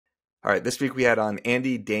All right, this week we had on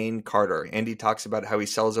Andy Dane Carter. Andy talks about how he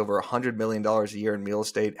sells over $100 million a year in real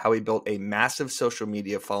estate, how he built a massive social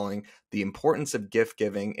media following, the importance of gift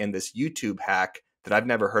giving, and this YouTube hack that I've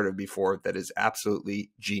never heard of before that is absolutely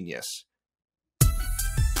genius. The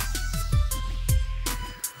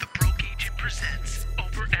Broke Agent presents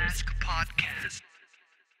Over Ask Podcast.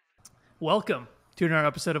 Welcome to another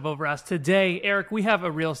episode of Over Ask. Today, Eric, we have a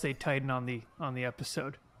real estate titan on the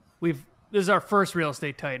episode. This is our first real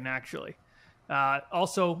estate titan, actually.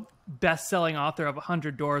 Also, best-selling author of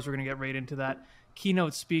 100 Doors. We're going to get right into that.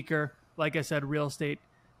 Keynote speaker, like I said, real estate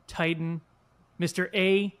titan. Mr.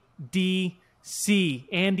 ADC,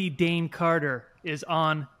 Andy Dane Carter, is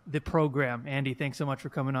on the program. Andy, thanks so much for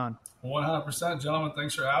coming on. 100%, gentlemen.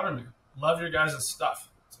 Thanks for having me. Love your guys' stuff.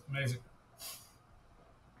 It's amazing.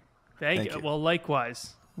 Thank you. Well,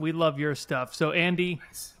 likewise. We love your stuff. So, Andy...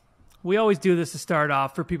 Nice. We always do this to start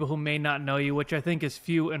off for people who may not know you, which I think is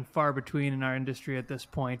few and far between in our industry at this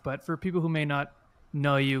point. But for people who may not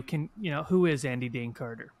know you, who is Andy Dane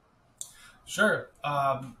Carter? Sure.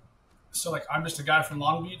 So I'm just a guy from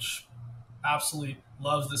Long Beach. Absolutely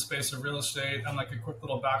loves the space of real estate. And like a quick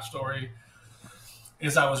little backstory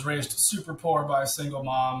is I was raised super poor by a single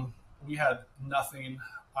mom. We had nothing.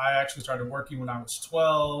 I actually started working when I was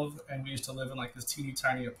 12, and we used to live in like this teeny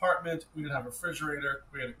tiny apartment. We didn't have a refrigerator.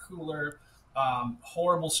 We had a cooler.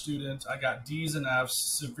 Horrible student. I got D's and F's,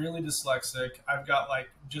 severely dyslexic. I've got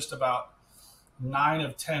like just about 9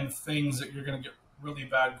 of 10 things that you're going to get really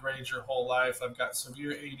bad grades your whole life. I've got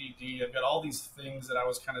severe ADD. I've got all these things that I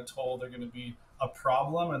was kind of told are going to be a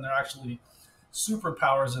problem, and they're actually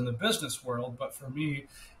superpowers in the business world. But for me,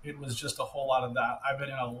 it was just a whole lot of that. I've been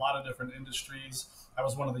in a lot of different industries. I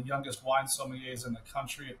was one of the youngest wine sommeliers in the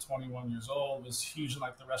country at 21 years old, was huge in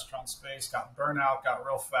like the restaurant space, got burnout, got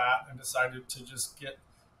real fat, and decided to just get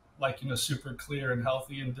super clear and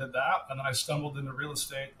healthy, and did that. And then I stumbled into real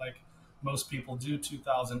estate like most people do,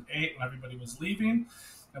 2008, when everybody was leaving.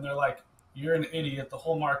 And they're like, you're an idiot. The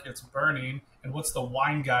whole market's burning. And what's the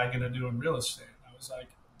wine guy going to do in real estate? I was like,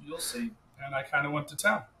 you'll see. And I kind of went to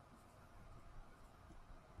town.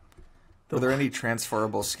 Were there any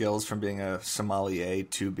transferable skills from being a sommelier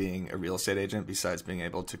to being a real estate agent besides being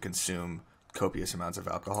able to consume copious amounts of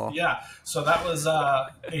alcohol? Yeah, so that was a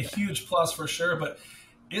huge plus for sure. But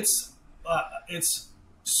it's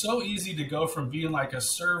so easy to go from being like a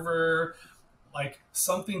server, like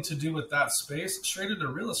something to do with that space, straight into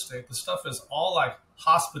real estate. The stuff is all like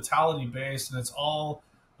hospitality based, and it's all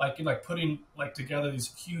like putting like together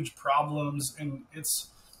these huge problems. And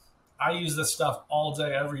I use this stuff all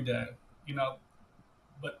day, every day.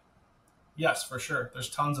 But yes, for sure. There's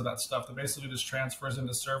tons of that stuff that basically just transfers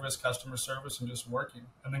into service, customer service, and just working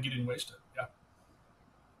and then getting wasted. Yeah.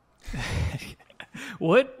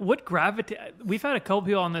 What gravity? We've had a couple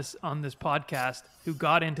people on this podcast who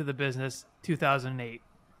got into the business 2008.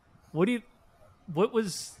 What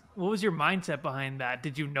was your mindset behind that?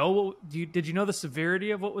 Did you know the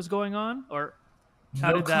severity of what was going on, or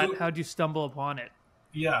how'd you stumble upon it?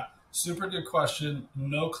 Yeah. Super good question.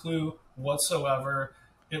 No clue whatsoever.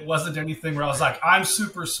 It wasn't anything where I was like, I'm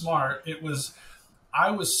super smart.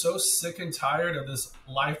 I was so sick and tired of this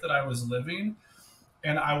life that I was living.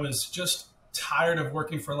 And I was just tired of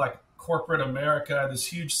working for like corporate America, this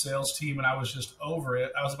huge sales team. And I was just over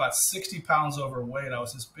it. I was about 60 pounds overweight. I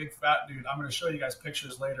was this big fat dude. I'm going to show you guys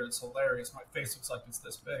pictures later. It's hilarious. My face looks like it's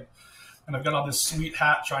this big. And I've got all this sweet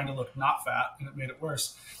hat trying to look not fat, and it made it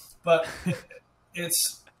worse. But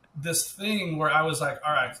it's this thing where I was like,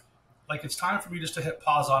 all right, like it's time for me just to hit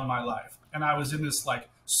pause on my life. And I was in this like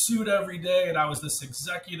suit every day, and I was this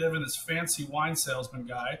executive and this fancy wine salesman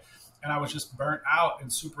guy, and I was just burnt out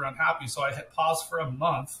and super unhappy. So I hit pause for a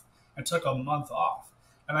month and took a month off.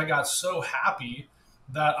 And I got so happy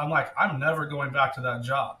that I'm like, I'm never going back to that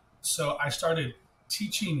job. So I started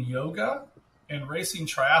teaching yoga and racing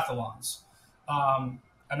triathlons. And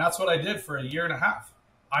that's what I did for a year and a half.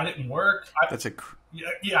 I didn't work.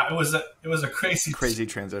 Yeah, it was a crazy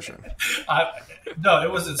transition. No, it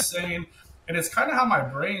was insane, and it's kind of how my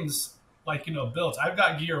brain's built. I've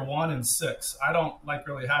got gear 1 and 6. I don't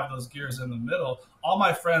really have those gears in the middle. All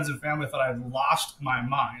my friends and family thought I'd lost my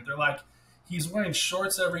mind. They're like, he's wearing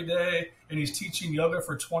shorts every day, and he's teaching yoga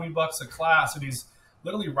for $20 a class, and he's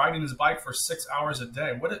literally riding his bike for 6 hours a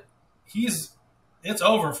day. It's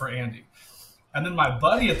over for Andy. And then my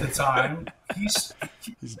buddy at the time, he's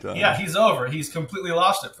done. Yeah, he's over. He's completely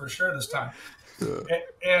lost it for sure this time. Yeah.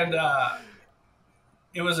 And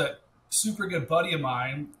it was a super good buddy of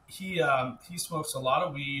mine. He smokes a lot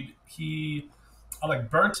of weed. I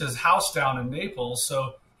burnt his house down in Naples,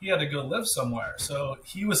 so he had to go live somewhere. So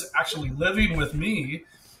he was actually living with me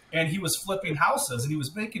and he was flipping houses and he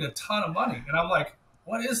was making a ton of money. And I'm like,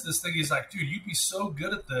 what is this thing? He's like, dude, you'd be so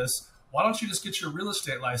good at this. Why don't you just get your real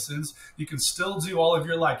estate license? You can still do all of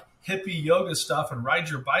your like hippie yoga stuff and ride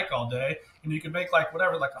your bike all day. And you can make like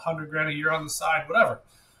whatever, like $100,000 a year on the side, whatever.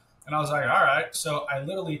 And I was like, all right. So I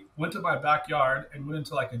literally went to my backyard and went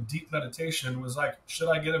into like a deep meditation, was like, should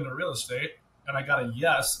I get into real estate? And I got a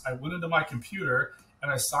yes. I went into my computer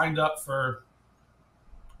and I signed up for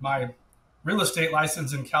my real estate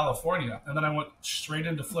license in California. And then I went straight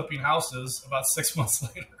into flipping houses about 6 months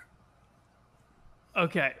later.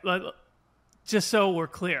 Okay. Just so we're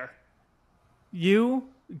clear, you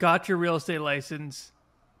got your real estate license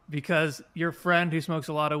because your friend who smokes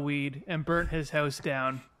a lot of weed and burnt his house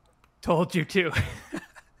down told you to.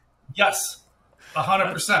 Yes,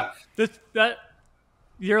 100%. That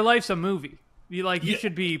your life's a movie. You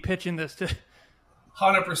should be pitching this to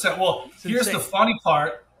 100%. Well, it's here's insane. the funny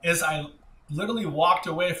part is I literally walked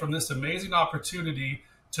away from this amazing opportunity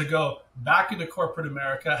to go back into corporate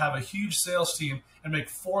America, have a huge sales team, and make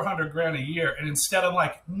 $400,000 a year. And instead, I'm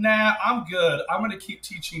like, nah, I'm good. I'm going to keep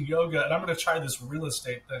teaching yoga, and I'm going to try this real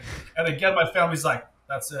estate thing. And again, my family's like,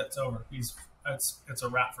 that's it. It's over. It's a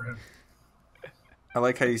wrap for him. I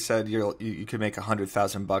like how you said you could make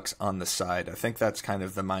 $100,000 on the side. I think that's kind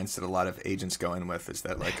of the mindset a lot of agents go in with, is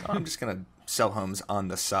that like, oh, I'm just going to sell homes on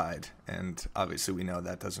the side. And obviously we know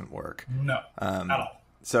that doesn't work. No, at all.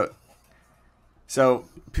 So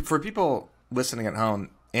for people listening at home,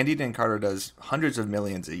 Andy Dane Carter does hundreds of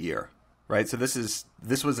millions a year, right? So this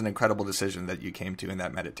was an incredible decision that you came to in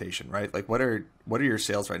that meditation, right? Like what are your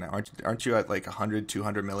sales right now? Aren't you at like 100,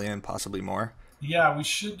 200 million, possibly more? Yeah, we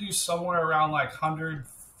should do somewhere around like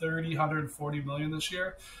 130, 140 million this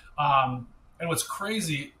year. And what's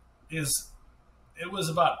crazy is it was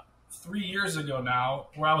about 3 years ago now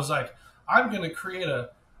where I was like, I'm going to create a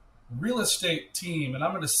real estate team and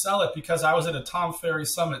I'm going to sell it, because I was at a Tom Ferry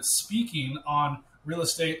Summit speaking on real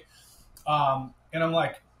estate. And I'm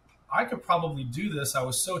like, I could probably do this. I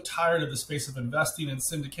was so tired of the space of investing in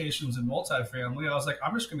syndications and multifamily. I was like,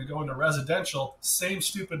 I'm just going to go into residential, same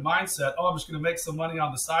stupid mindset. Oh, I'm just going to make some money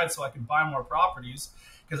on the side so I can buy more properties,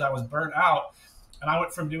 because I was burnt out. And I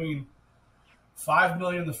went from doing 5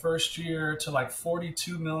 million the first year to like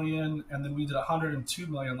 42 million. And then we did 102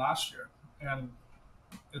 million last year. And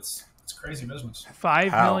it's crazy business.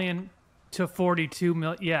 5 million to 42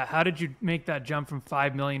 million. Yeah. How did you make that jump from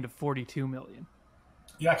 5 million to 42 million?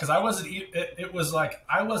 Yeah, because it was like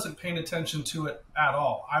I wasn't paying attention to it at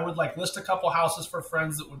all. I would like list a couple houses for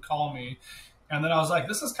friends that would call me. And then I was like,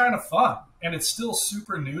 this is kind of fun. And it's still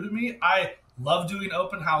super new to me. I love doing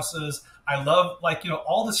open houses. I love like,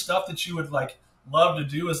 all the stuff that you would like love to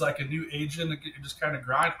do as like a new agent and just kind of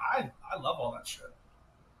grind. I love all that shit.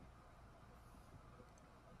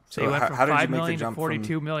 So you went from how did you 5 make the million to jump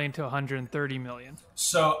 42 million to 130 million.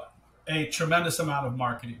 So a tremendous amount of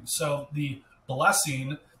marketing. So the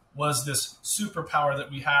blessing was this superpower that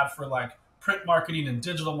we had for like print marketing and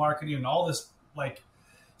digital marketing and all this like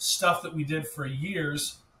stuff that we did for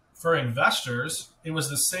years for investors. It was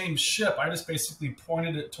the same ship. I just basically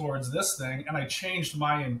pointed it towards this thing and I changed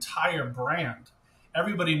my entire brand.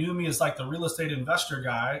 Everybody knew me as like the real estate investor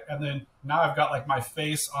guy. And then now I've got like my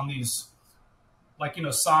face on these like,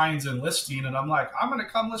 signs and listing. And I'm like, I'm going to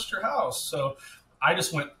come list your house. So I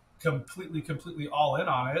just went completely all in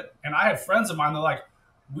on it. And I had friends of mine that are like,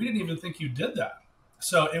 we didn't even think you did that.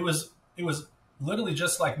 So it was literally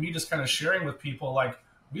just like me just kind of sharing with people, like,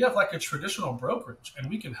 we have like a traditional brokerage and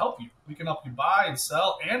we can help you. We can help you buy and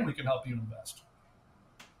sell, and we can help you invest.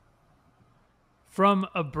 From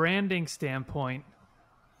a branding standpoint,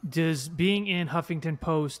 does being in Huffington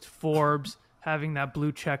Post, Forbes, having that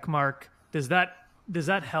blue check mark, does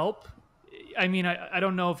that help? I mean, I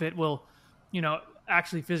don't know if it will,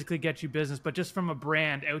 actually physically get you business, but just from a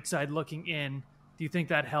brand outside looking in, do you think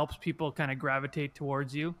that helps people kind of gravitate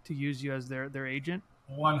towards you to use you as their agent?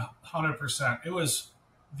 100%. It was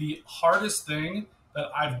the hardest thing that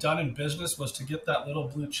I've done in business was to get that little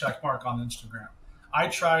blue check mark on Instagram. I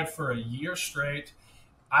tried for a year straight.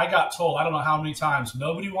 I got told, I don't know how many times,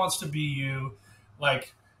 nobody wants to be you.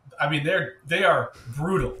 Like, I mean, they are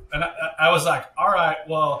brutal. And I was like, all right,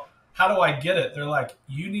 well, how do I get it? They're like,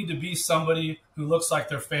 you need to be somebody who looks like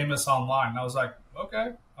they're famous online. And I was like,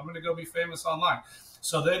 okay, I'm going to go be famous online.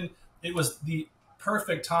 So then it was the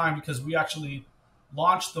perfect time because we actually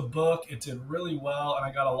launched the book. It did really well. And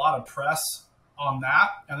I got a lot of press on that.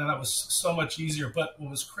 And then that was so much easier. But what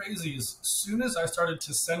was crazy is as soon as I started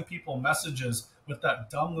to send people messages with that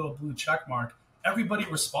dumb little blue check mark, everybody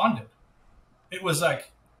responded. It was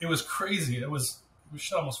crazy. It was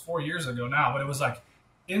almost 4 years ago now, but it was like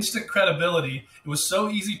instant credibility. It was so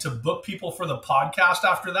easy to book people for the podcast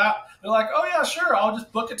after that. They're like, oh yeah, sure, I'll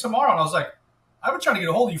just book it tomorrow. And I was like, I've been trying to get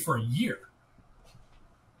a hold of you for a year.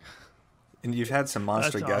 And you've had some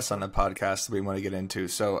monster guests on the podcast that we want to get into.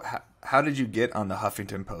 So how did you get on the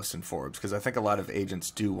Huffington Post and Forbes? Because I think a lot of agents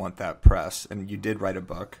do want that press, and you did write a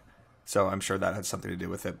book, so I'm sure that had something to do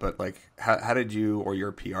with it. But like, how did you or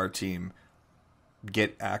your PR team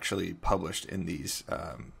get actually published in these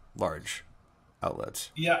large outlets?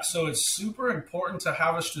 Yeah, so it's super important to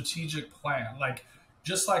have a strategic plan. Like,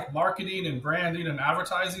 just like marketing and branding and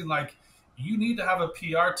advertising, like, you need to have a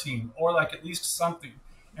PR team or like at least something.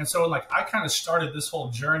 And so like I kind of started this whole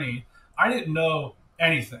journey. I didn't know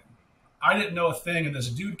anything. I didn't know a thing. And this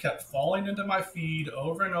dude kept falling into my feed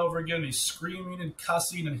over and over again. He's screaming and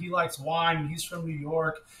cussing, and he likes wine, and he's from New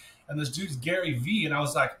York. And this dude's Gary V. And I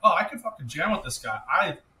was like, oh, I can fucking jam with this guy.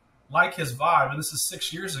 I like his vibe. And this is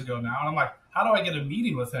 6 years ago now. And I'm like, how do I get a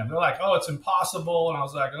meeting with him? They're like, oh, it's impossible. And I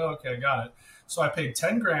was like, oh, okay, got it. So I paid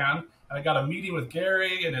 10 grand and I got a meeting with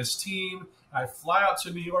Gary and his team. I fly out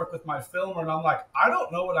to New York with my filmer, and I'm like, I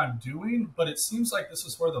don't know what I'm doing, but it seems like this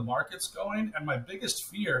is where the market's going. And my biggest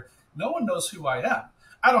fear, no one knows who I am.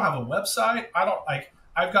 I don't have a website.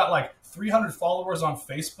 I've got like 300 followers on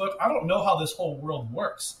Facebook. I don't know how this whole world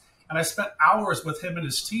works. And I spent hours with him and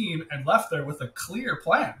his team and left there with a clear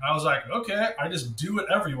plan. And I was like, okay, I just do it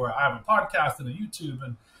everywhere. I have a podcast and a YouTube,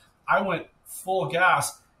 and I went full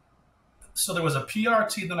gas. So there was a PR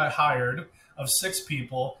team that I hired of 6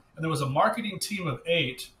 people, and there was a marketing team of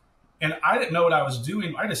 8, and I didn't know what I was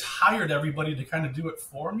doing. I just hired everybody to kind of do it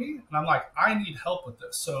for me. And I'm like, I need help with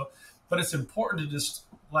this. So, but it's important to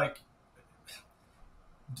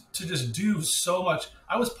just do so much.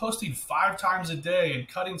 I was posting 5 times a day and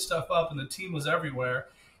cutting stuff up, and the team was everywhere.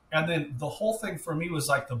 And then the whole thing for me was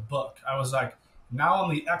like the book. I was like, now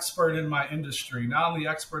I'm the expert in my industry. Now I'm the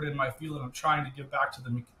expert in my field, and I'm trying to give back to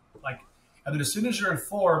them. And then as soon as you're in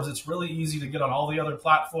Forbes, it's really easy to get on all the other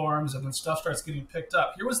platforms, and then stuff starts getting picked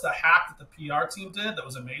up. Here was the hack that the PR team did that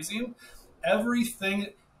was amazing. Everything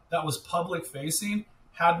that was public facing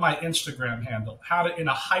had my Instagram handle, had it in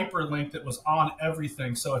a hyperlink that was on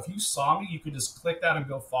everything. So if you saw me, you could just click that and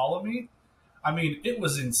go follow me. I mean, it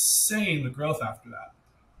was insane, the growth after that.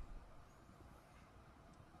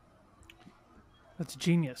 That's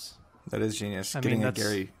genius. That is genius. Getting a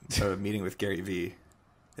meeting with Gary V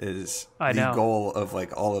is the goal of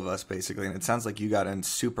like all of us basically. And it sounds like you got in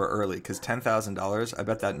super early, because $10,000, I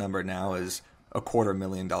bet that number now is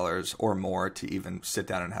 $250,000 or more to even sit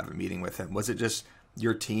down and have a meeting with him. Was it just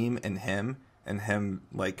your team and him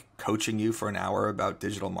like coaching you for an hour about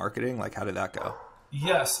digital marketing? Like, how did that go?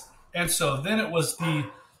 Yes. And so then it was the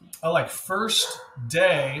first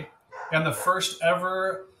day and the first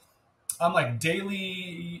ever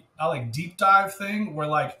daily deep dive thing where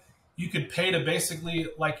like you could pay to basically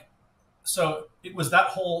so it was that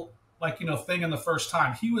whole thing in the first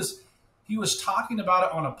time. He was talking about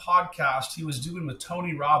it on a podcast he was doing with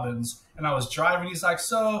Tony Robbins, and I was driving. He's like,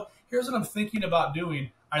 so here's what I'm thinking about doing.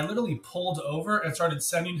 I literally pulled over and started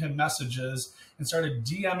sending him messages and started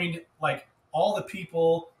DMing like all the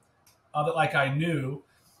people that like I knew.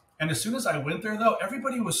 And as soon as I went there though,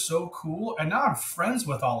 everybody was so cool. And now I'm friends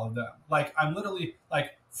with all of them. Like I'm literally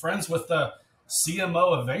like friends with the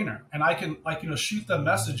CMO of Vayner, and I can shoot them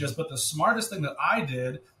messages. But the smartest thing that I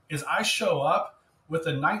did is I show up with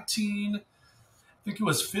a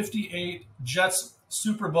 58 Jets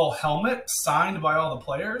Super Bowl helmet signed by all the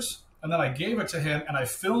players. And then I gave it to him and I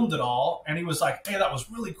filmed it all. And he was like, hey, that was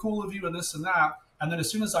really cool of you and this and that. And then as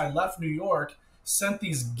soon as I left New York, sent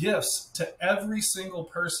these gifts to every single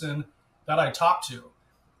person that I talked to.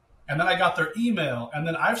 And then I got their email, and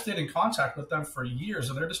then I've stayed in contact with them for years,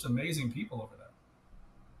 and they're just amazing people over there.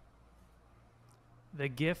 The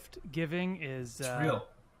gift giving is real.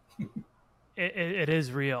 it is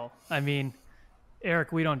real. I mean,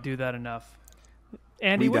 Eric, we don't do that enough.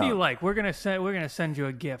 Andy, what do you like? We're gonna send you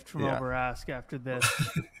a gift from Over Ask after this.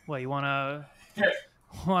 What, you want a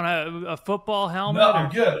football helmet? No, I'm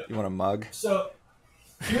good. You want a mug? So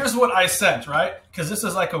here's what I sent, right? Because this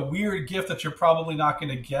is like a weird gift that you're probably not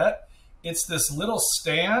going to get. It's this little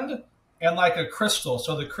stand and like a crystal.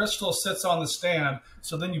 So the crystal sits on the stand.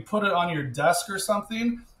 So then you put it on your desk or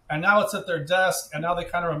something, and now it's at their desk, and now they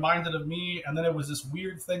kind of reminded of me, and then it was this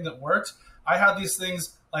weird thing that worked. I had these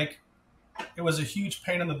things, like, it was a huge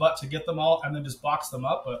pain in the butt to get them all and then just box them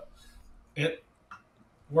up, but it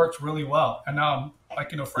worked really well. And now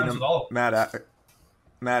I'm friends with all of them.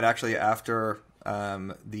 Matt, actually, after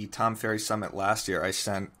the Tom Ferry Summit last year, I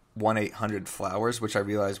sent 1-800-Flowers, which I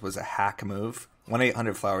realized was a hack move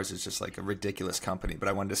 1-800-Flowers is just like a ridiculous company, but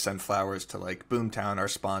I wanted to send flowers to like Boomtown, our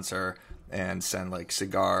sponsor, and send like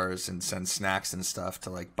cigars and send snacks and stuff to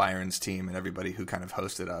like Byron's team and everybody who kind of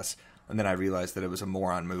hosted us. And then I realized that it was a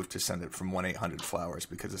moron move to send it from 1-800-Flowers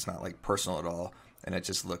because it's not like personal at all. And it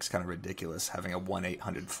just looks kind of ridiculous having a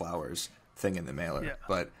 1-800-Flowers thing in the mailer. Yeah.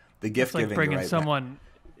 But the gift giving, bringing someone,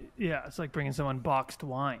 it's like bringing someone boxed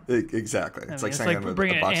wine. Exactly. It's like sending them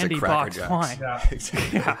a box Andy of Cracker Jacks. Wine. Yeah.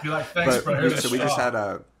 Exactly. Yeah. Be like, thanks, bro. So we just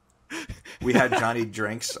had we had Johnny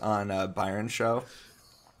Drinks on Byron's show,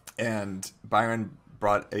 and Byron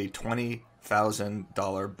brought a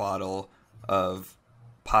 $20,000 bottle of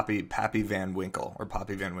Pappy Van Winkle,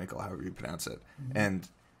 however you pronounce it, and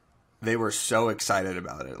they were so excited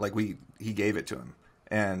about it. Like he gave it to him,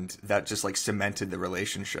 and that just like cemented the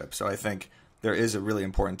relationship. So I think there is a really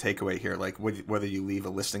important takeaway here. Like whether you leave a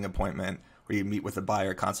listing appointment or you meet with a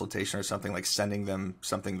buyer consultation or something, like sending them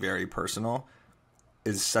something very personal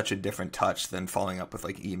is such a different touch than following up with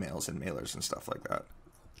like emails and mailers and stuff like that.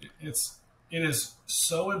 It is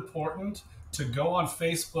so important to go on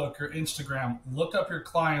Facebook or Instagram, look up your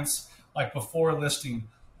clients like before listing,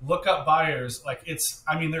 look up buyers. Like it's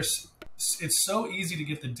so easy to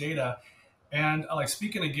get the data. And like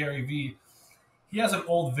speaking of Gary Vee, he has an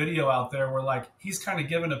old video out there where like he's kind of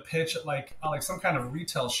giving a pitch at like some kind of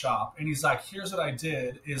retail shop, and he's like, "Here's what I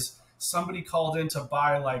did: is somebody called in to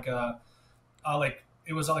buy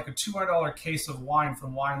it was like a $200 case of wine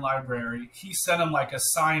from Wine Library. He sent him like a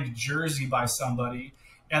signed jersey by somebody,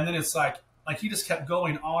 and then it's like he just kept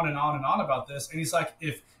going on and on and on about this. And he's like,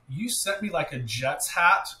 if you sent me like a Jets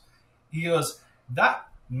hat, he goes, that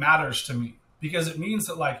matters to me because it means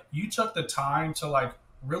that like you took the time to like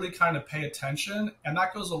really kind of pay attention, and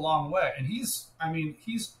that goes a long way. And he's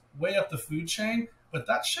way up the food chain, but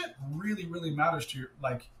that shit really, really matters to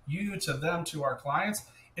you, to them, to our clients.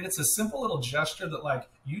 And it's a simple little gesture that like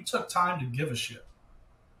you took time to give a shit.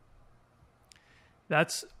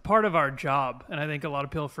 That's part of our job. And I think a lot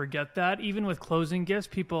of people forget that. Even with closing gifts,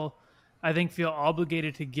 people, I think, feel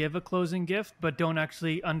obligated to give a closing gift, but don't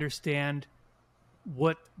actually understand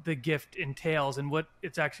what the gift entails and what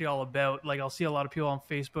it's actually all about. Like I'll see a lot of people on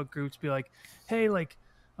Facebook groups be like, hey, like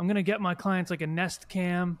I'm going to get my clients like a Nest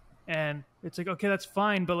Cam. And it's like, okay, that's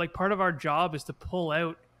fine. But like part of our job is to pull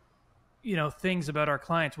out, things about our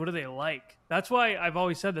clients. What do they like? That's why I've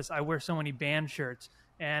always said this. I wear so many band shirts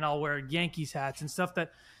and I'll wear Yankees hats and stuff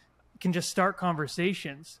that can just start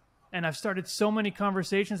conversations. And I've started so many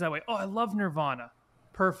conversations that way. Oh, I love Nirvana.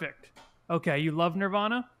 Perfect. Okay, you love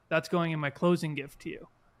Nirvana? That's going in my closing gift to you.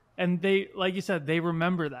 And they, like you said, they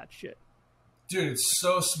remember that shit. Dude, it's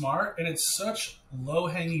so smart, and it's such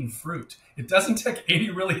low-hanging fruit. It doesn't take any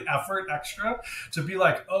really effort extra to be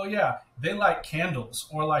like, oh yeah, they like candles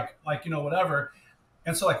or like whatever.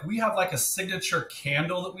 And so like we have like a signature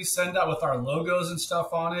candle that we send out with our logos and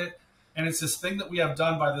stuff on it. And it's this thing that we have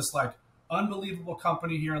done by this like unbelievable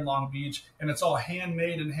company here in Long Beach, and it's all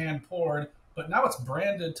handmade and hand poured, but now it's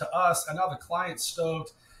branded to us, and now the client's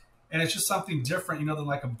stoked. And it's just something different, than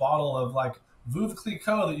like a bottle of like Veuve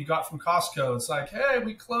Clicquot that you got from Costco. It's like, hey,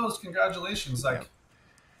 we closed. Congratulations. Like,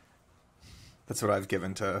 that's what I've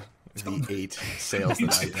given to the 8 sales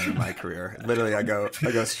that I've done in my career. Literally, I go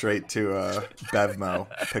straight to Bevmo,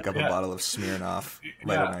 pick up a bottle of Smirnoff,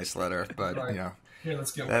 write a nice letter. But right. Here,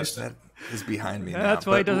 let's get that is behind me now. That's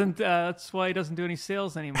why he doesn't. That's why he doesn't do any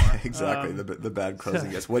sales anymore. Exactly, the bad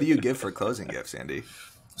closing gifts. What do you give for closing gifts, Andy?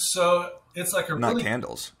 So it's like not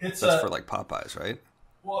candles. That's for like Popeyes, right?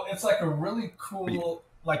 Well, it's like a really cool,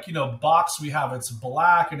 box we have. It's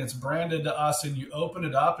black and it's branded to us, and you open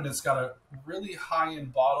it up and it's got a really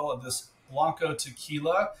high-end bottle of this Blanco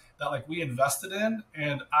tequila that like we invested in.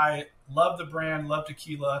 And I love the brand, love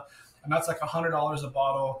tequila. And that's like $100 a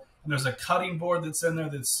bottle. And there's a cutting board that's in there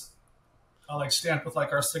that's stamped with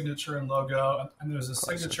like our signature and logo. And there's a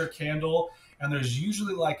signature candle. And there's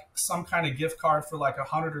usually like some kind of gift card for like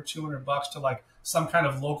 $100 or $200 to like some kind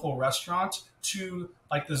of local restaurant to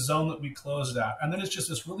like the zone that we closed at. And then it's just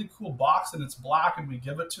this really cool box, and it's black, and we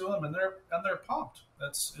give it to them, and they're pumped.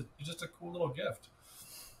 It's just a cool little gift.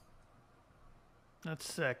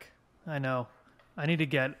 That's sick. I know. I need to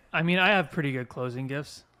get. I mean, I have pretty good closing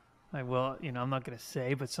gifts. I will. I'm not going to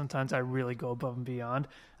say, but sometimes I really go above and beyond.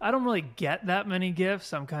 I don't really get that many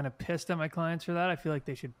gifts. I'm kind of pissed at my clients for that. I feel like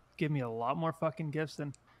they should give me a lot more fucking gifts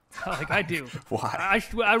than like I do. Why?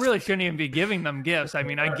 I really shouldn't even be giving them gifts. I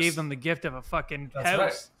mean, I gave them the gift of a fucking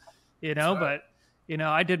house, but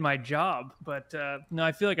I did my job. But no,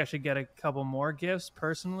 I feel like I should get a couple more gifts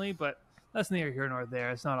personally, but that's neither here nor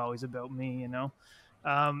there. It's not always about me,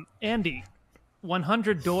 Andy,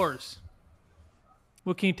 100 doors.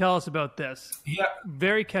 What can you tell us about this? Yeah.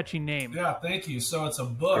 Very catchy name. Yeah, thank you. So it's a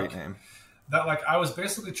book Great name. that like I was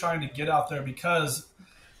basically trying to get out there because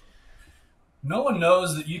no one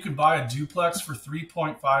knows that you could buy a duplex for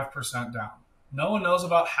 3.5% down. No one knows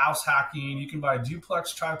about house hacking. You can buy a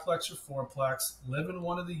duplex, triplex, or fourplex, live in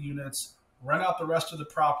one of the units, rent out the rest of the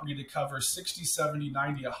property to cover 60, 70,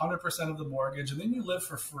 90, 100% of the mortgage, and then you live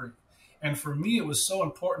for free. And for me, it was so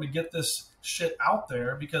important to get this shit out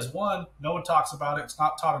there because one, no one talks about it. It's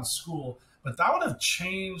not taught in school, but that would have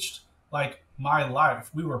changed like my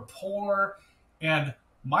life. We were poor and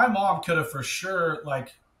my mom could have for sure,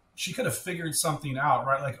 like she could have figured something out,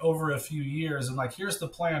 right? Like over a few years and like, here's the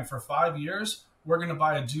plan for 5 years. We're going to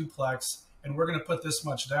buy a duplex and we're going to put this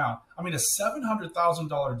much down. I mean, a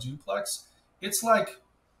 $700,000 duplex, it's like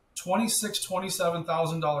 $26,000,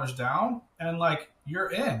 $27,000 down and like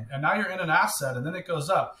you're in and now you're in an asset and then it goes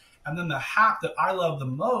up. And then the hack that I love the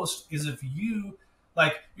most is if you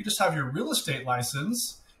like, you just have your real estate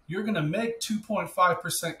license, you're going to make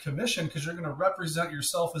 2.5% commission because you're going to represent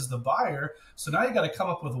yourself as the buyer. So now you got to come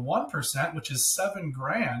up with 1%, which is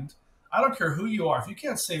 $7,000. I don't care who you are. If you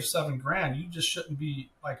can't save $7,000, you just shouldn't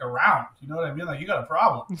be like around. You know what I mean? Like you got a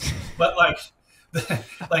problem. But like,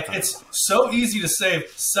 like it's so easy to save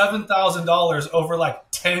 $7,000 over like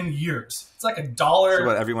 10 years. It's like $1. So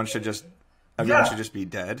what, everyone should just be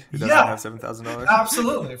dead who doesn't have $7,000?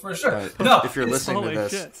 Absolutely, for sure. Right. No, if you're listening to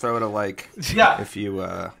this, shit. throw it a like if you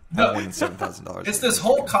have more than $7,000. It's this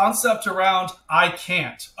whole concept around I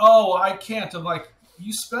can't. Oh, I can't. I'm like,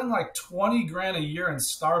 you spend like 20 grand a year in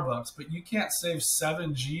Starbucks, but you can't save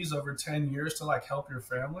 7 G's over 10 years to like help your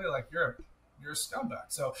family. Like you're a scumbag.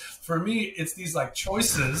 So for me, it's these like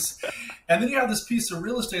choices. And then you have this piece of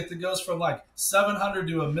real estate that goes from like 700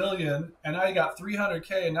 to $1 million. And now you got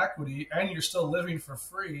 300K in equity and you're still living for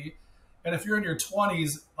free. And if you're in your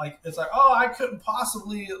 20s, like, it's like, oh, I couldn't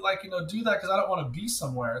possibly like, do that because I don't want to be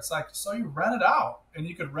somewhere. It's like, so you rent it out and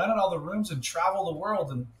you could rent out all the rooms and travel the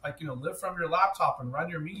world and like, live from your laptop and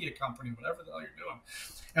run your media company, whatever the hell you're doing.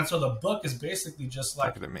 And so the book is basically just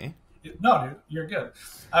like, Look at me. No, dude, you're good.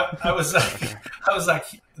 I was like,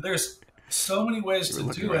 there's so many ways to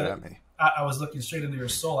do right it. at me. I was looking straight into your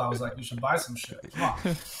soul. I was like, you should buy some shit. Come on.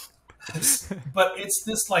 But it's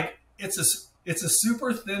this like, it's a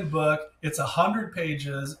super thin book. It's 100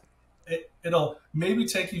 pages. It'll maybe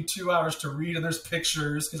take you 2 hours to read, and there's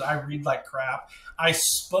pictures because I read like crap. I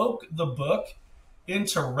spoke the book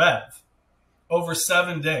into Rev over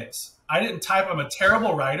 7 days. I didn't type. I'm a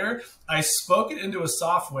terrible writer. I spoke it into a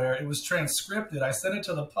software. It was transcripted. I sent it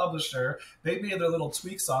to the publisher. They made their little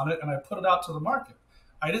tweaks on it, and I put it out to the market.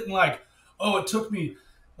 I didn't like, oh, it took me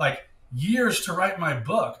like years to write my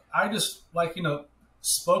book. I just like,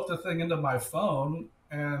 spoke the thing into my phone,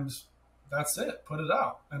 and that's it. Put it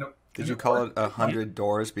out. And Did you call it 100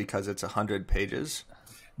 doors because it's 100 pages?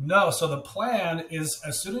 No. So the plan is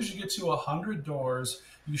as soon as you get to 100 doors,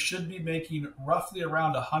 you should be making roughly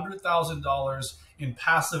around $100,000 in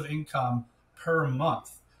passive income per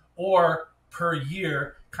month or per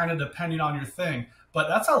year, kind of depending on your thing. But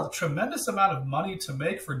that's a tremendous amount of money to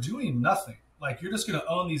make for doing nothing. Like you're just going to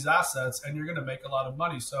own these assets and you're going to make a lot of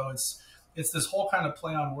money. So it's this whole kind of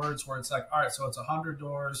play on words where it's like, all right, so it's 100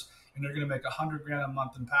 doors and you're going to make $100,000 a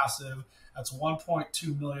month in passive. That's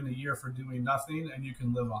 1.2 million a year for doing nothing, and you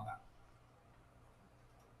can live on that.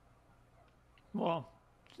 Well,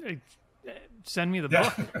 send me the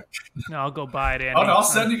book. No, I'll go buy it, Andy. Oh, no, I'll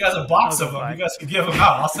send you guys a box of them. You guys can give them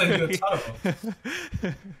out. I'll send you a ton of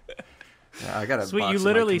them. Yeah, I got a Sweet, box you of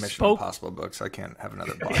literally my Commission spoke... Impossible books. I can't have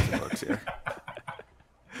another box of books here.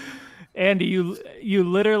 Andy, you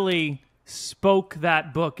literally spoke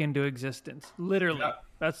that book into existence. Literally. Yeah.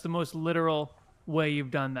 That's the most literal way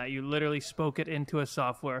you've done that. You literally spoke it into a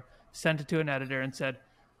software, sent it to an editor, and said,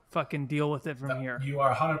 fucking deal with it from here. You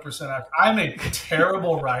are 100% accurate. I'm a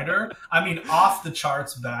terrible writer. I mean, off the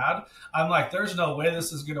charts bad. I'm like, there's no way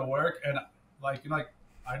this is going to work. And like,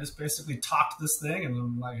 I just basically talked this thing and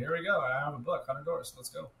I'm like, here we go. I have a book, 100 doors. Let's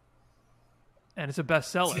go. And it's a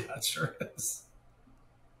bestseller. Yeah, it sure is.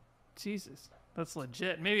 Jesus, that's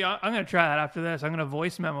legit. Maybe I'm going to try that after this. I'm going to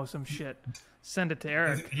voice memo some shit. Send it to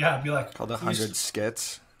Eric. Yeah, be like. Called 100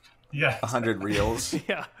 skits. Yeah. 100 reels.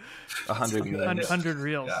 Yeah. 100 memes. 100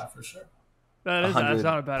 reels. Yeah, for sure. That's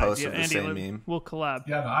not a bad posts idea. of the Andy, same meme. we'll collab.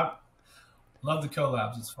 Yeah, no, I love the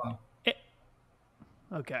collabs. It's fun.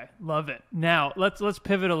 Okay, love it. Now let's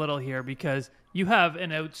pivot a little here because you have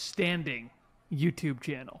an outstanding YouTube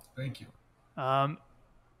channel. Thank you.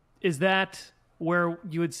 Is that where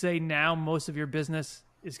you would say now most of your business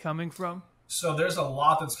is coming from? So there's a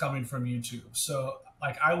lot that's coming from YouTube. So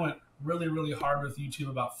like I went really, really hard with YouTube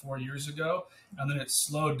about 4 years ago. And then it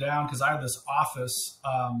slowed down because I had this office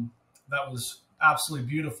that was absolutely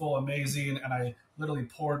beautiful, amazing. And I literally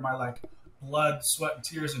poured my like blood, sweat, and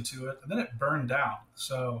tears into it. And then it burned down.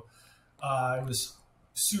 So it was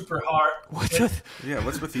super hard. What's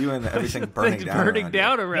with you and everything burning down? Burning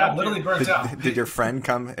down around. Yeah, literally burnt down. Did your friend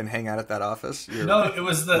come and hang out at that office? No, it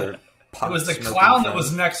was the clown that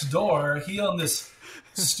was next door. He owned this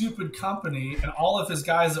stupid company, and all of his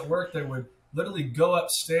guys that worked there would literally go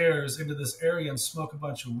upstairs into this area and smoke a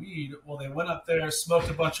bunch of weed. Well, they went up there, smoked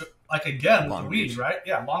a bunch of, like, again, with the weed, right?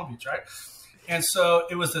 Yeah, Long Beach, right? And so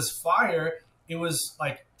it was this fire. It was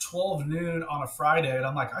like 12 noon on a Friday, and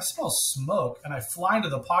I'm like, I smell smoke. And I fly into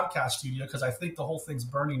the podcast studio because I think the whole thing's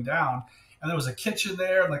burning down. And there was a kitchen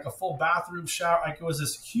there, and like a full bathroom, shower. Like, it was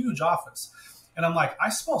this huge office. And I'm like, I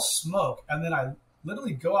smell smoke. And then I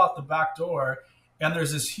literally go out the back door, and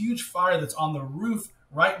there's this huge fire that's on the roof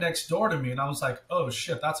right next door to me. And I was like, oh,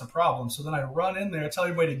 shit, that's a problem. So then I run in there, tell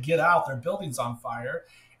everybody to get out. Their building's on fire.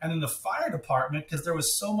 And then the fire department, because there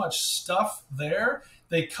was so much stuff there,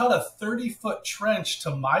 they cut a 30-foot trench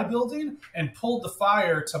to my building and pulled the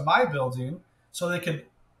fire to my building so they could.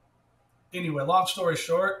 Anyway, long story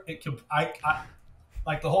short,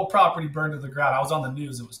 like the whole property burned to the ground. I was on the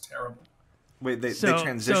news. It was terrible. Wait, they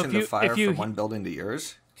transitioned the fire from one building to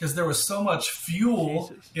yours? Because there was so much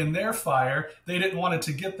fuel in their fire, they didn't want it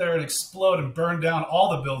to get there and explode and burn down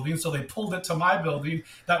all the buildings. So they pulled it to my building.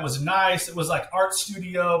 That was nice. It was like art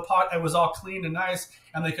studio, it was all clean and nice.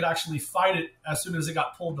 And they could actually fight it as soon as it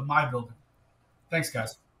got pulled to my building. Thanks,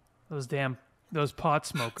 guys. Those pot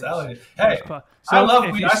smokers. Hey, I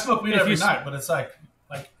love weed. I smoke weed every night, but it's like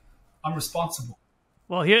I'm responsible.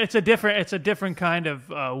 Well, here it's a different kind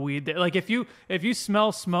of weed. Like if you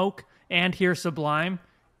smell smoke and hear Sublime,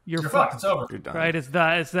 you're fucked. It's over. You're done. Right? It's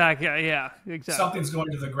that. Yeah, exactly. Something's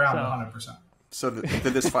going to the ground 100%. So did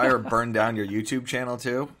this fire burn down your YouTube channel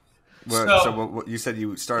too? So what you said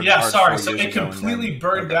you started? Yeah, sorry. So it completely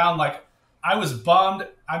burned down. Like, I was bummed.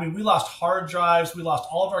 I mean, we lost hard drives. We lost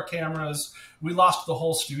all of our cameras. We lost the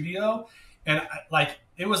whole studio. And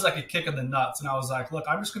it was like a kick in the nuts. And I was like, look,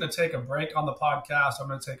 I'm just going to take a break on the podcast. I'm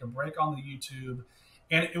going to take a break on the YouTube.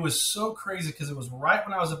 And it was so crazy because it was right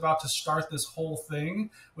when I was about to start this whole thing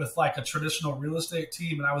with like a traditional real estate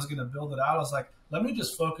team, and I was going to build it out. I was like, let me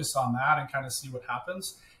just focus on that and kind of see what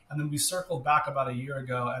happens. And then we circled back about a year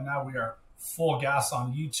ago, and now we are full gas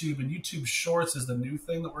on YouTube. And YouTube Shorts is the new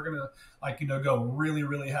thing that we're going to go really,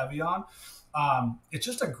 really heavy on. It's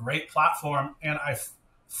just a great platform, and I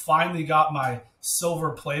finally got my silver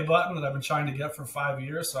play button that I've been trying to get for 5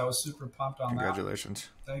 years. So I was super pumped on Congratulations.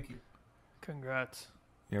 that. Thank you. Congrats.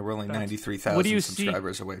 Yeah, we're only 93,000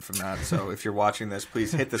 subscribers away from that. So if you're watching this,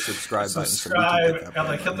 please hit the subscribe button. Subscribe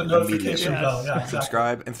and hit the notification bell. Yeah, exactly.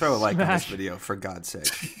 Subscribe and throw a like on this video, for God's sake.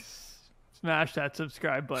 Smash that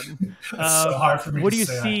subscribe button. It's so hard for me to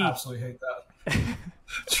say. See? I absolutely hate that.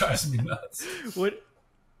 It drives me nuts.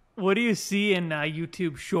 What do you see in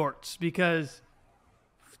YouTube Shorts? Because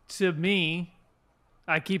to me,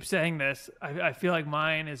 I keep saying this, I feel like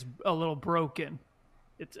mine is a little broken.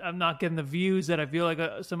 I'm not getting the views that I feel like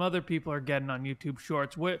some other people are getting on YouTube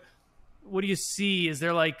Shorts. What do you see? Is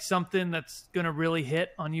there like something that's going to really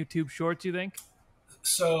hit on YouTube Shorts, you think?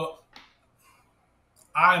 So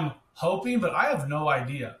I'm hoping, but I have no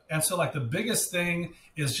idea. And so like the biggest thing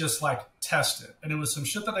is just like test it. And it was some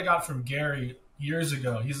shit that I got from Gary years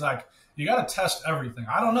ago. He's like, you got to test everything.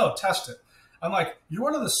 I don't know, test it. I'm like, you're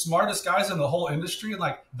one of the smartest guys in the whole industry. And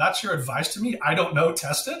like, that's your advice to me? I don't know,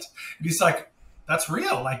 test it. And he's like, that's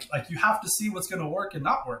real. Like you have to see what's going to work and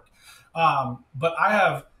not work. But I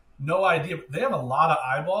have no idea. They have a lot of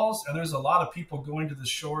eyeballs, and there's a lot of people going to the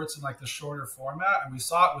shorts and like the shorter format. And we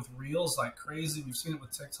saw it with Reels like crazy. We've seen it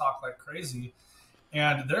with TikTok like crazy.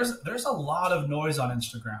 And there's a lot of noise on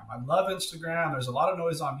Instagram. I love Instagram. There's a lot of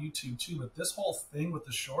noise on YouTube too. But this whole thing with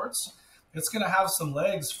the shorts, it's going to have some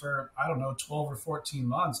legs for, I don't know, 12 or 14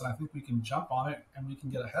 months. And I think we can jump on it and we can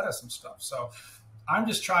get ahead of some stuff. So I'm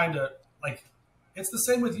just trying to it's the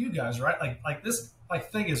same with you guys, right? Like this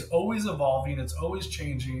thing is always evolving. It's always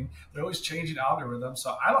changing. They're always changing algorithms.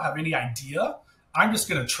 So I don't have any idea. I'm just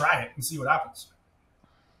going to try it and see what happens.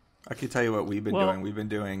 I can tell you what we've been doing. We've been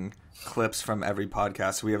doing clips from every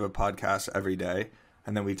podcast. We have a podcast every day,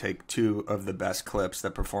 and then we take 2 of the best clips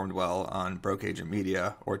that performed well on Broke Agent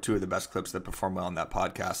Media, or 2 of the best clips that performed well on that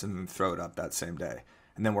podcast, and then throw it up that same day.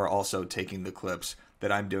 And then we're also taking the clips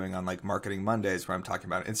that I'm doing on like Marketing Mondays, where I'm talking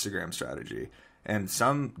about Instagram strategy. And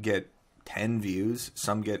some get 10 views,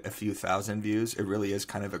 some get a few thousand views. It really is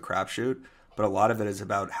kind of a crapshoot, but a lot of it is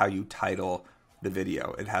about how you title the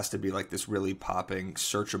video. It has to be like this really popping,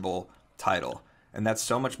 searchable title. And that's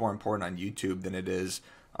so much more important on YouTube than it is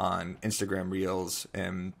on Instagram Reels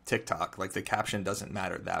and TikTok. Like the caption doesn't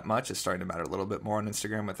matter that much. It's starting to matter a little bit more on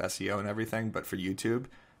Instagram with SEO and everything. But for YouTube,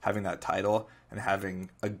 having that title and having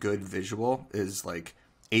a good visual is like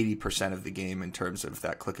 80% of the game in terms of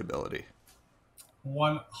that clickability.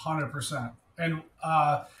 100%. And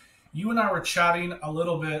you and I were chatting a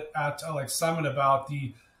little bit at like Summit about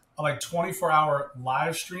the like 24-hour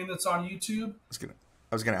live stream that's on YouTube.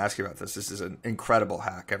 I was gonna ask you about this. This is an incredible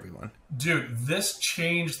hack, everyone. Dude, this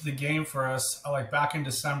changed the game for us. Like back in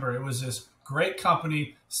December, it was this great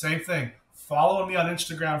company, same thing, following me on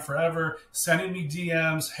Instagram forever, sending me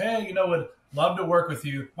DMs. Hey, would love to work with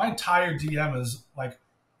you. My entire DM is like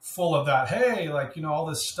full of that. Hey, like, all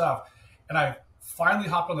this stuff. And I finally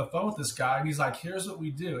hopped on the phone with this guy and he's like, here's what we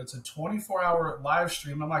do. It's a 24-hour live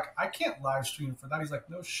stream. I'm like, I can't live stream for that. He's like,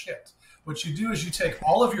 no shit. What you do is you take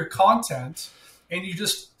all of your content and you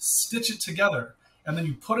just stitch it together. And then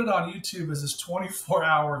you put it on YouTube as this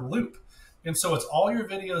 24-hour loop. And so it's all your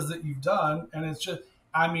videos that you've done. And it's just,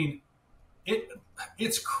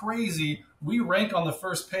 it's crazy. We rank on the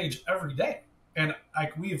first page every day. And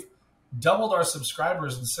like we've doubled our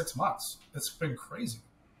subscribers in 6 months. It's been crazy.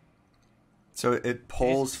 So it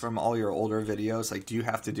pulls from all your older videos. Like, do you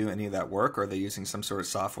have to do any of that work, or are they using some sort of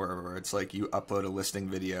software where it's like you upload a listing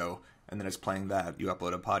video and then it's playing that? You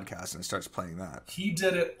upload a podcast and it starts playing that. He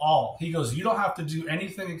did it all. He goes, you don't have to do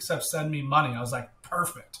anything except send me money. I was like,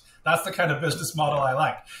 perfect. That's the kind of business model I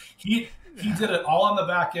like. He did it all on the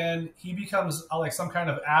back end. He becomes like some kind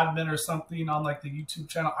of admin or something on like the YouTube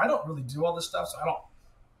channel. I don't really do all this stuff, so I don't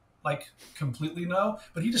like completely know.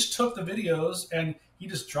 But he just took the videos and he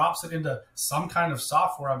just drops it into some kind of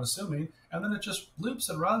software, I'm assuming, and then it just loops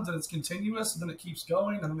and runs and it's continuous and then it keeps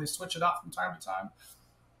going and then they switch it out from time to time.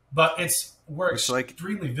 But we're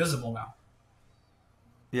extremely visible now.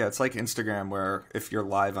 Yeah, it's like Instagram where if you're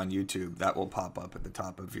live on YouTube, that will pop up at the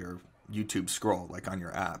top of your YouTube scroll, like on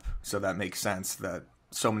your app. So that makes sense that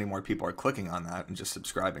so many more people are clicking on that and just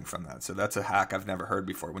subscribing from that. So that's a hack I've never heard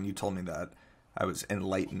before. When you told me that, I was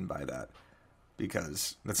enlightened by that,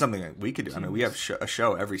 because that's something that we could do. I mean, we have a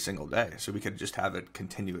show every single day, so we could just have it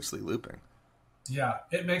continuously looping. Yeah,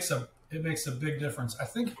 it makes a big difference. I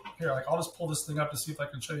think here, like I'll just pull this thing up to see if I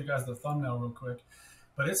can show you guys the thumbnail real quick.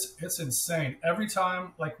 But it's insane. Every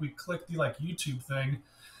time like we click the like YouTube thing,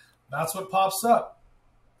 that's what pops up.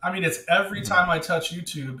 I mean, it's every time I touch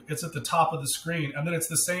YouTube, it's at the top of the screen, and then it's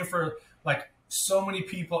the same for like so many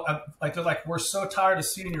people. Like they're like, we're so tired of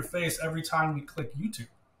seeing your face every time we click YouTube.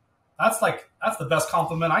 That's the best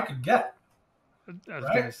compliment I could get. I was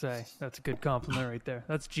gonna say that's a good compliment right there.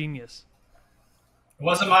 That's genius. It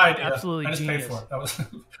wasn't my idea. Absolutely I just genius. paid for it. That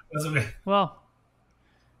wasn't me. Well,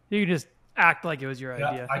 you can just act like it was your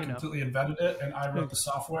idea. I completely invented it, and I wrote the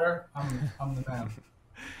software. I'm the man.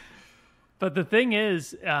 But the thing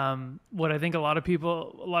is, what I think a lot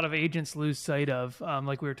of agents lose sight of,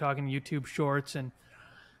 like we were talking YouTube Shorts, and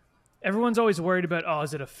everyone's always worried about, oh,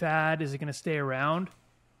 is it a fad? Is it going to stay around?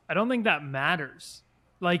 I don't think that matters.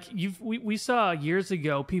 Like we saw years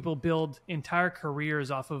ago people build entire careers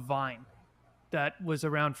off of Vine. That was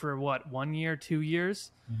around for what, 1 year, 2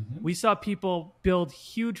 years? Mm-hmm. We saw people build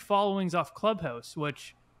huge followings off Clubhouse,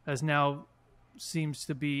 which has now seems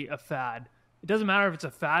to be a fad. It doesn't matter if it's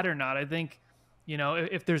a fad or not. I think,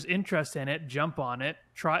 if there's interest in it, jump on it.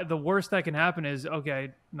 Try. The worst that can happen is,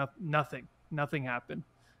 okay, nothing happened.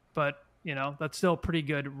 But, that's still a pretty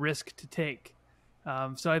good risk to take.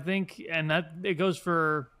 So I think, and that it goes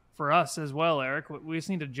for us as well, Eric. We just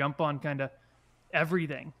need to jump on kind of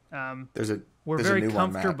everything. We're very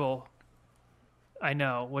comfortable. I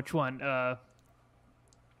know. Which one?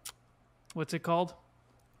 What's it called?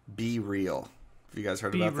 Be Real. Have you guys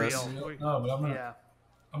heard about this? No, but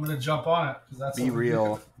I'm gonna jump on it because that's Be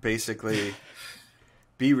Real. Basically,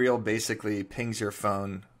 Be Real basically pings your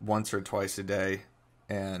phone once or twice a day,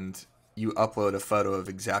 and you upload a photo of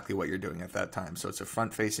exactly what you're doing at that time. So it's a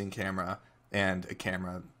front-facing camera and a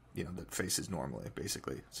camera, that faces normally,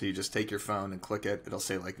 basically. So you just take your phone and click it. It'll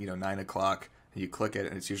say 9 o'clock, and you click it,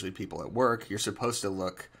 and it's usually people at work. You're supposed to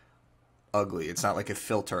look ugly. It's not like a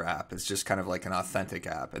filter app. It's just kind of like an authentic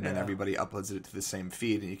app. And then everybody uploads it to the same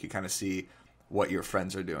feed, and you can kind of see what your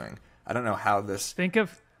friends are doing. I don't know how this...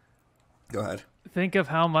 Go ahead. Think of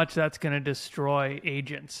how much that's going to destroy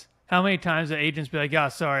agents. How many times do agents be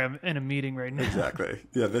like, sorry, I'm in a meeting right now. Exactly.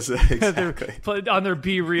 Yeah, this is exactly. They're on their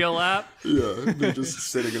Be Real app. Yeah, they're just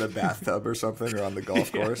sitting in a bathtub or something or on the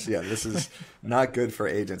golf course. Yeah, this is not good for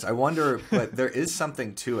agents. I wonder, but there is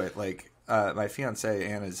something to it. Like my fiance,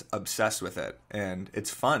 Anne, is obsessed with it. And it's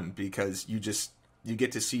fun because you just you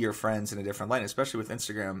get to see your friends in a different light, especially with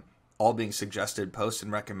Instagram all being suggested posts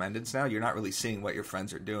and recommendeds now. You're not really seeing what your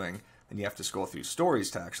friends are doing, and you have to scroll through stories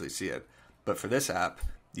to actually see it. But for this app,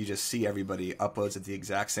 you just see everybody uploads at the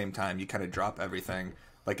exact same time. You kind of drop everything.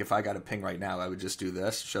 Like if I got a ping right now, I would just do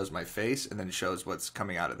this, shows my face, and then shows what's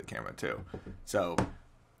coming out of the camera too. So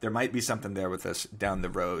there might be something there with this down the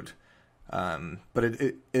road. But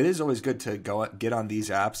it is always good to get on these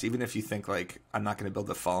apps, even if you think like, I'm not going to build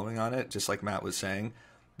a following on it, just like Matt was saying,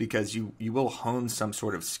 because you will hone some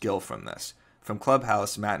sort of skill from this. From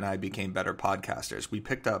Clubhouse, Matt and I became better podcasters. We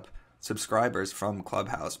picked up subscribers from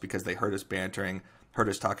Clubhouse because they heard us bantering, heard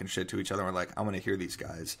us talking shit to each other, and were like, I want to hear these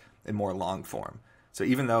guys in more long form. So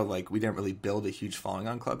even though like we didn't really build a huge following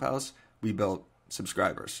on Clubhouse, we built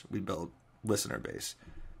subscribers, we built listener base.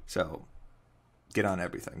 So get on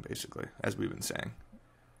everything, basically, as we've been saying.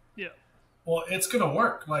 Yeah. Well, it's going to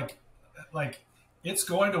work. Like it's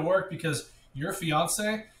going to work because your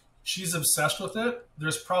fiance, she's obsessed with it.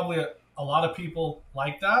 There's probably a lot of people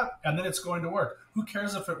like that, and then it's going to work. Who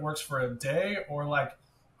cares if it works for a day or like,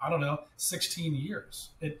 I don't know, 16 years?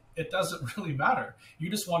 It doesn't really matter. You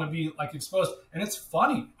just want to be like exposed, and it's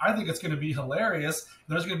funny. I think it's going to be hilarious.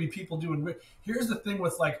 There's going to be people doing. Here's the thing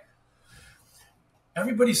with like,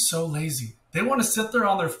 everybody's so lazy. They want to sit there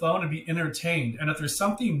on their phone and be entertained. And if there's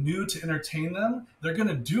something new to entertain them, they're going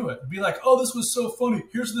to do it. Be like, oh, this was so funny.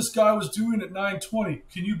 Here's this guy was doing at 9:20.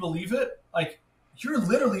 Can you believe it? Like, you're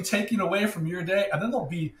literally taking away from your day. And then they'll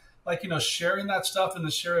be like, sharing that stuff and the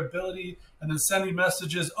shareability and then sending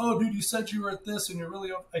messages. Oh, dude, you said you were at this and you're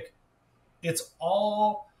really like, it's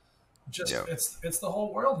all just, it's the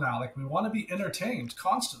whole world now. Like, we want to be entertained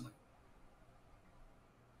constantly.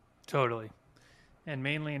 Totally. And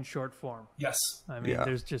mainly in short form. Yes. I mean,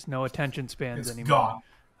 there's just no attention spans It's anymore.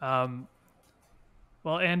 gone.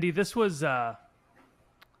 Well, Andy, this was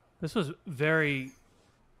very.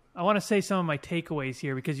 I want to say some of my takeaways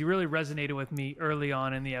here because you really resonated with me early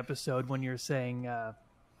on in the episode when you're saying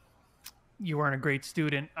you weren't a great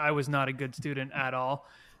student. I was not a good student at all.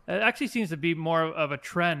 It actually seems to be more of a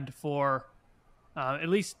trend for at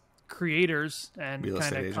least creators and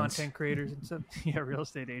kind of content creators and stuff. Yeah, real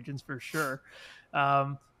estate agents for sure.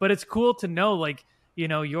 But it's cool to know, like,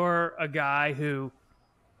 you're a guy who,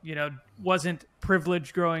 wasn't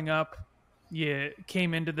privileged growing up. You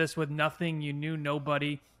came into this with nothing. You knew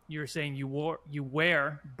nobody. You were saying you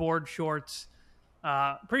wear board shorts.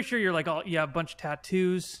 Pretty sure you're like, a bunch of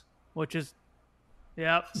tattoos, which is,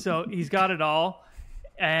 yeah. So he's got it all.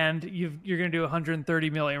 And you're going to do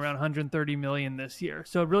around 130 million this year.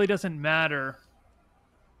 So it really doesn't matter.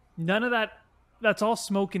 None of that. That's all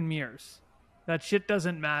smoke and mirrors. That shit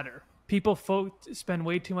doesn't matter. People spend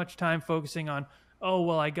way too much time focusing on, oh,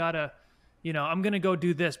 well, I gotta, I'm going to go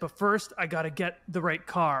do this. But first I got to get the right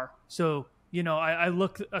car. So, I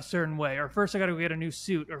look a certain way. Or first I got to get a new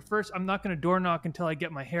suit. Or first I'm not going to door knock until I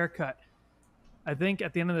get my hair cut. I think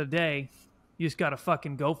at the end of the day, you just got to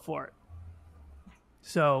fucking go for it.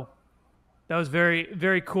 So that was very,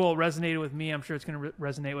 very cool. Resonated with me. I'm sure it's going to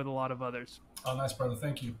resonate with a lot of others. Oh, nice, brother.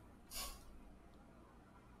 Thank you.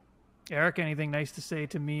 Eric, anything nice to say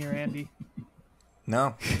to me or Andy?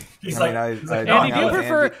 No. Andy,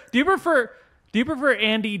 do you prefer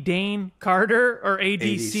Andy Dane Carter or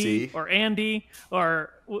ADC, or Andy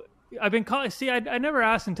or I've been calling? See, I never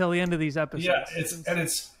asked until the end of these episodes. Yeah,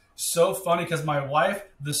 it's so funny because my wife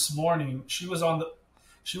this morning she was on the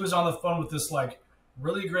phone with this like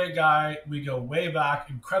really great guy. We go way back,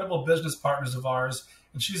 incredible business partners of ours,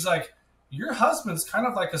 and she's like, "Your husband's kind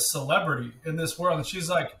of like a celebrity in this world," and she's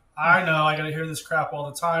like, I know, I got to hear this crap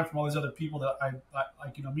all the time from all these other people that I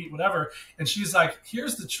meet, whatever. And she's like,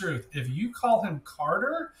 here's the truth. If you call him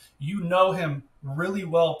Carter, you know him really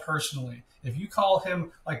well personally. If you call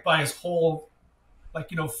him like by his whole,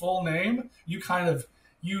 full name, you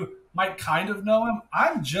might kind of know him.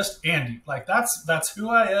 I'm just Andy. Like that's who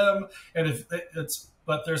I am. And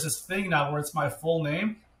but there's this thing now where it's my full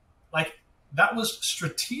name. Like that was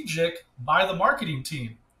strategic by the marketing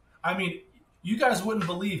team. I mean, you guys wouldn't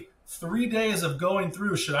believe 3 days of going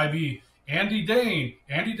through, should I be Andy Dane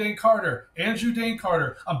Carter, Andrew Dane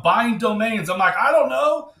Carter? I'm buying domains. I'm like, I don't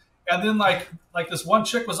know. And then like this one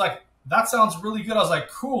chick was like, that sounds really good. I was like,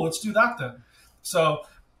 cool, let's do that then. So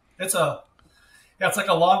it's like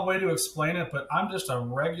a long way to explain it, but I'm just a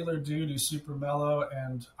regular dude who's super mellow,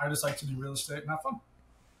 and I just like to do real estate and have fun.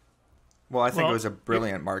 Well, I think it was a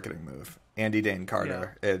brilliant marketing move. Andy Dane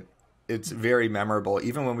Carter. Yeah. It's very memorable.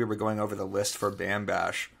 Even when we were going over the list for Bam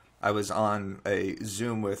Bash, I was on a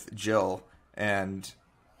Zoom with Jill, and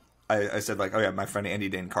I said like, oh yeah, my friend Andy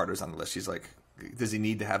Dane Carter's on the list. She's like, does he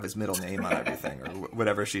need to have his middle name on everything or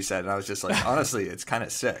whatever she said? And I was just like, honestly, it's kind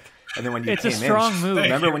of sick. And then when you it's came a strong in, move.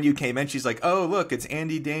 remember when you came in, she's like, oh, look, it's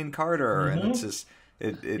Andy Dane Carter. And it's just,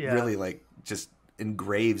 it really like just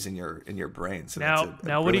engraves in your brain. So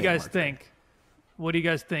now what do you guys think? What do you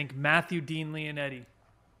guys think? Matthew Dean Lionetti.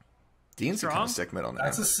 Dean's strong? a kind of sick middle name.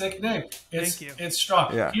 That's a sick name. Thank you. It's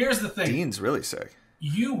strong. Yeah. Here's the thing. Dean's really sick.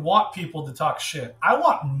 You want people to talk shit. I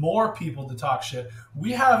want more people to talk shit.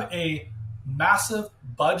 We have a massive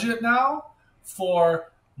budget now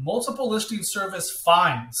for multiple listing service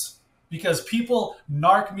fines because people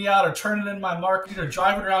narc me out or turning in my marketing or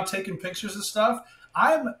driving around taking pictures of stuff.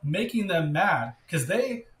 I'm making them mad because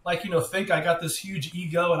they think I got this huge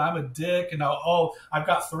ego and I'm a dick and I've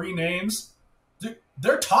got 3 names.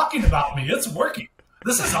 They're talking about me. It's working.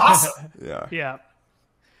 This is awesome. Yeah.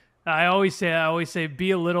 I always say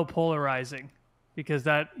be a little polarizing because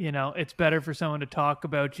that, it's better for someone to talk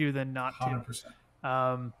about you than not to.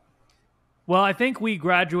 100%. Well, I think we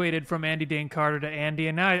graduated from Andy Dane Carter to Andy,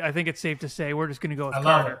 and now I think it's safe to say we're just going to go with I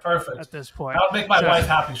Carter. love it. Perfect. At this point. That'll make my wife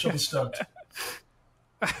happy. She'll be stoked.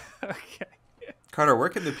 Okay. Carter, where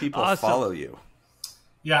can the people follow you?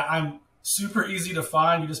 Yeah, I'm super easy to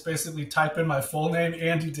find. You just basically type in my full name,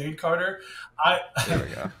 Andy Dane Carter. There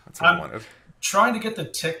we go. That's what I wanted. Trying to get the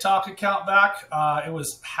TikTok account back. It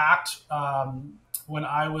was hacked when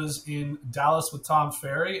I was in Dallas with Tom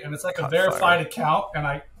Ferry, and it's like a verified account, and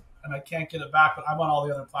I can't get it back. But I'm on all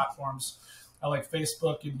the other platforms, like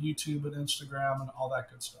Facebook and YouTube and Instagram and all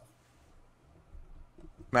that good stuff.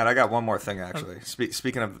 Matt, I got one more thing actually.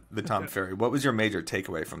 Speaking of the Tom Ferry, what was your major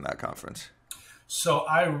takeaway from that conference? So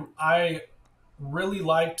I really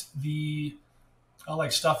liked the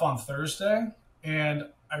stuff on Thursday, and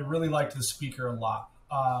I really liked the speaker a lot.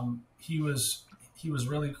 He was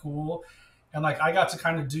really cool, and I got to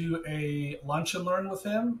kind of do a lunch and learn with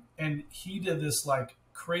him, and he did this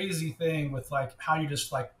crazy thing with how you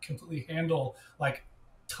just completely handle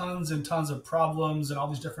tons and tons of problems and all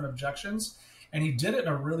these different objections. And he did it in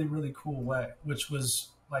a really, really cool way, which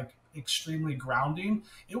was extremely grounding.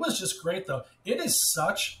 It was just great though. It is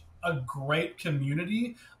such a great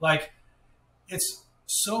community. It's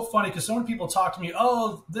so funny because so many people talk to me,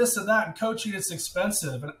 oh, this and that and coaching, it's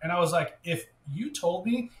expensive. And I was like, if you told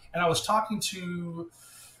me, and I was talking to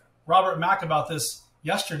Robert Mack about this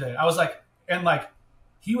yesterday, I was like,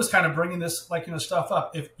 he was kind of bringing this stuff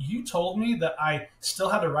up. If you told me that I still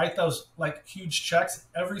had to write those huge checks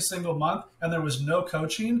every single month and there was no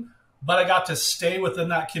coaching, but I got to stay within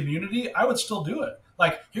that community, I would still do it.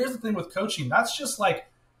 Here's the thing with coaching. That's just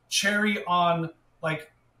cherry on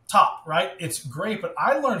top, right? It's great, but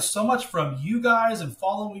I learned so much from you guys and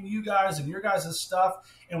following you guys and your guys' stuff.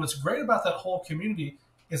 And what's great about that whole community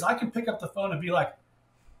is I can pick up the phone and be like,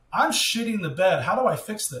 I'm shitting the bed. How do I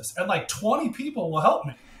fix this? And 20 people will help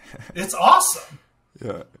me. It's awesome.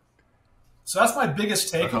 Yeah. So that's my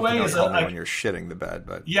biggest takeaway is that when you're shitting the bed,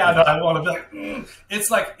 but yeah, no, I want to be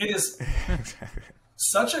it's it is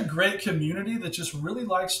such a great community that just really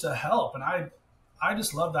likes to help, and I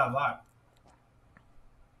just love that vibe.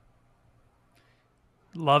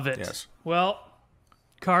 Love it. Yes. Well,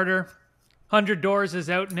 Carter, 100 Doors is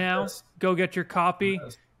out now. Yes. Go get your copy.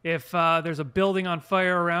 Yes. If there's a building on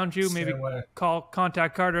fire around you, maybe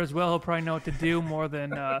contact Carter as well. He'll probably know what to do more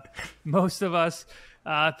than most of us.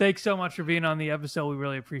 Thanks so much for being on the episode. We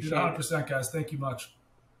really appreciate it. 100%, guys. Thank you much.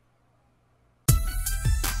 The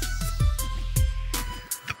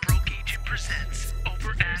Broke Agent presents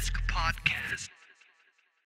Over Ask Podcast.